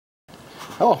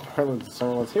Hello, friends and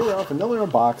servants. Here we are for another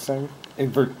unboxing.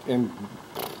 In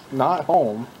not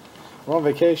home. We're on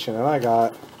vacation, and I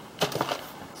got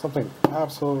something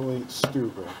absolutely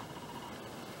stupid.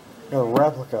 I got a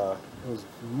replica. It was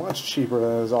much cheaper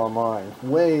than it was online.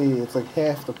 It's like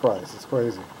half the price. It's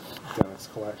crazy. Dennis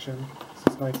collection.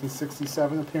 Since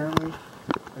 1967, apparently.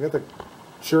 I got the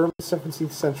German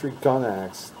 17th century gun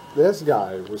axe. This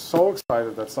guy was so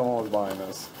excited that someone was buying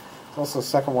this. There's also a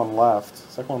second one left.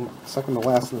 Second to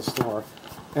last in the store.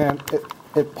 And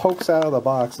it pokes out of the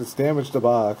box. It's damaged the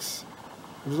box.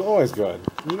 Which is always good.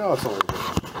 You know it's always good.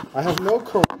 I have no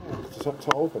courage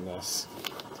to open this.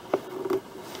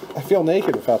 I feel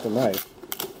naked without the knife.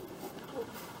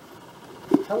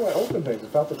 How do I open things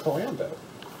without the Coanda?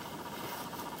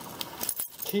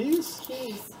 Keys?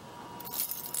 Keys.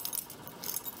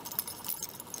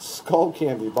 Skull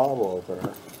candy bottle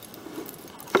opener.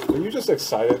 Are you just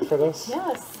excited for this?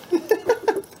 Yes.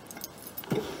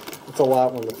 It's a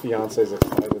lot when the fiance's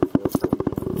excited for this.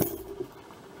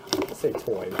 Let's say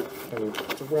toy. I mean,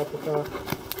 it's a replica.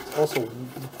 It's also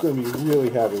going to be really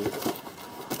heavy.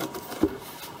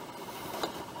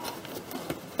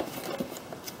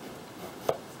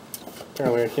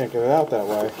 Apparently I can't get it out that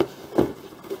way.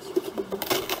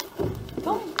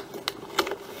 Oh.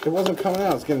 It wasn't coming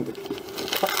out. It's getting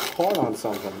caught on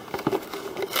something.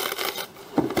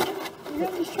 You're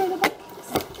going to destroy the box.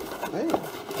 Hey.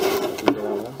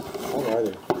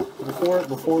 Alrighty.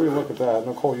 Before we look at that,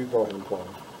 Nicole, you go ahead and play.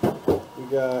 We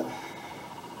got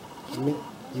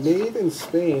Made in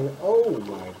Spain. Oh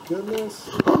my goodness.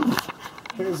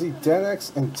 Here's the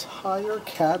DenX entire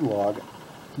catalog.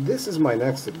 This is my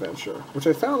next adventure, which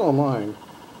I found online.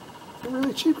 They're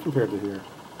really cheap compared to here.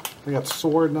 We got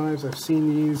sword knives. I've seen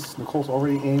these. Nicole's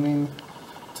already aiming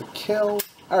to kill.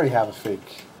 I already have a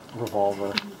fake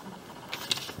revolver.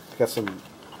 Got some.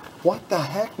 What the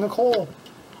heck, Nicole?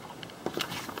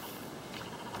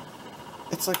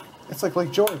 It's like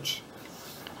Lake George.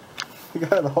 We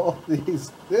got all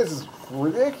these. This is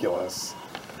ridiculous.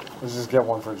 Let's just get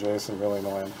one for Jason. Really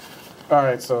annoying. All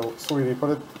right, so sweetie,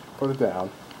 put it down.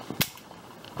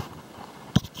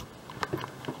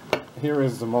 Here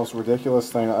is the most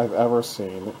ridiculous thing I've ever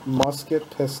seen. Musket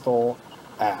pistol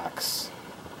axe.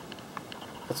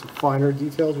 Got some finer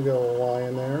details. We got a little Y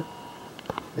in there.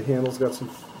 The handle's got some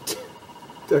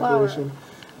decoration. Flower.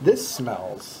 This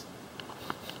smells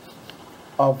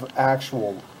of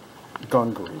actual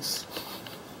gun grease.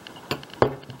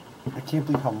 I can't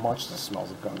believe how much this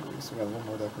smells of gun grease. We got a little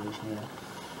more decoration here.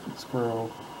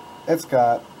 Screw. It's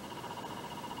got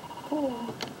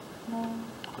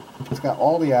It's got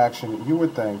all the action you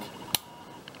would think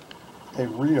a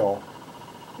real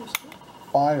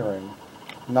firing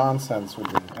nonsense would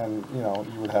be. And you know,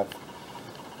 you would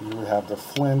have the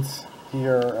flint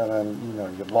here, and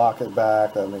then you lock it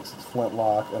back, that makes it flint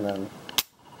lock, and then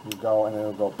you go and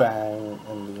it'll go bang,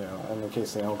 and and in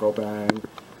case they don't go bang,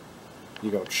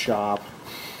 you go chop.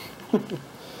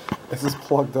 Is this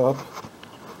plugged up?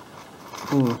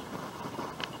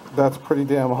 That's pretty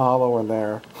damn hollow in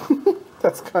there.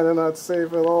 That's kind of not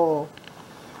safe at all.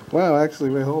 Wow,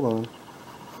 actually, wait, hold on.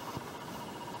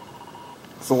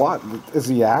 It's a lot. Is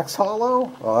the axe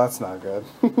hollow? Oh, that's not good.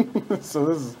 So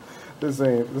this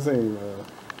ain't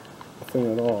a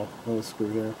thing at all. Little screw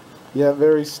here. Yeah,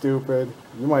 very stupid.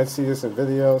 You might see this in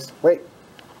videos. Wait.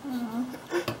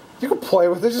 You can play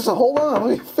with it. Just hold on.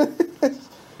 Let me finish.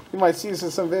 You might see this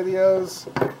in some videos.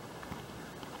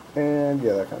 And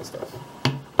yeah, that kind of stuff.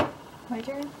 My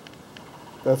turn?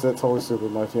 That's it. Totally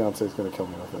stupid. My fiance's gonna kill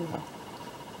me with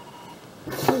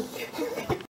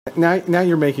it now. Now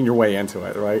you're making your way into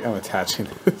it, right? I'm attaching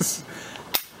this.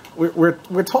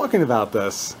 We're talking about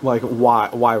this, like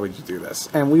why would you do this?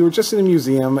 And we were just in a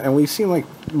museum, and we've seen like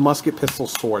musket pistol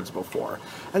swords before,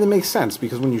 and it makes sense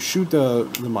because when you shoot the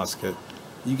musket,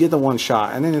 you get the one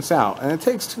shot, and then it's out, and it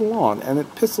takes too long,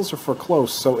 and pistols are for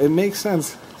close, so it makes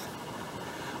sense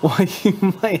why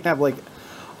you might have like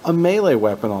a melee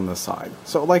weapon on the side.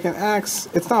 So like an axe,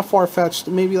 it's not far-fetched,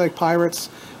 maybe like pirates.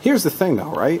 Here's the thing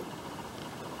though, right?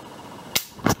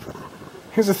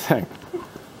 Here's the thing.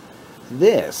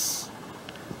 This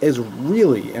is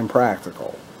really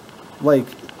impractical. Like,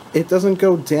 it doesn't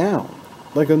go down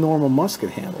like a normal musket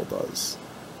handle does.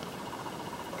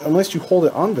 Unless you hold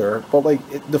it under, but like,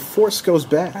 the force goes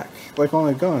back, like on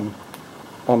a gun.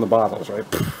 On the bottles, right?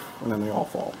 And then they all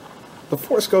fall. The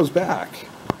force goes back.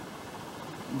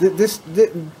 This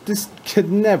could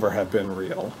never have been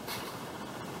real.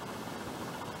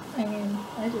 I mean,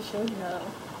 I just showed you how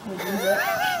we use it.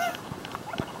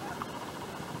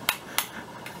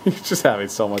 You're just having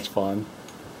so much fun.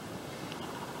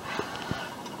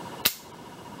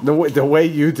 The way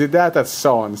you did that, that's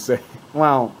so insane.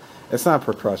 Well, it's not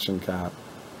percussion cap,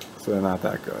 so they're not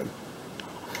that good.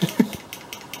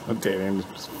 I'm dating a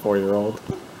 4-year-old.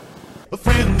 A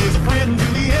friend is a friend to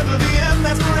the end of the end,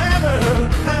 that's forever.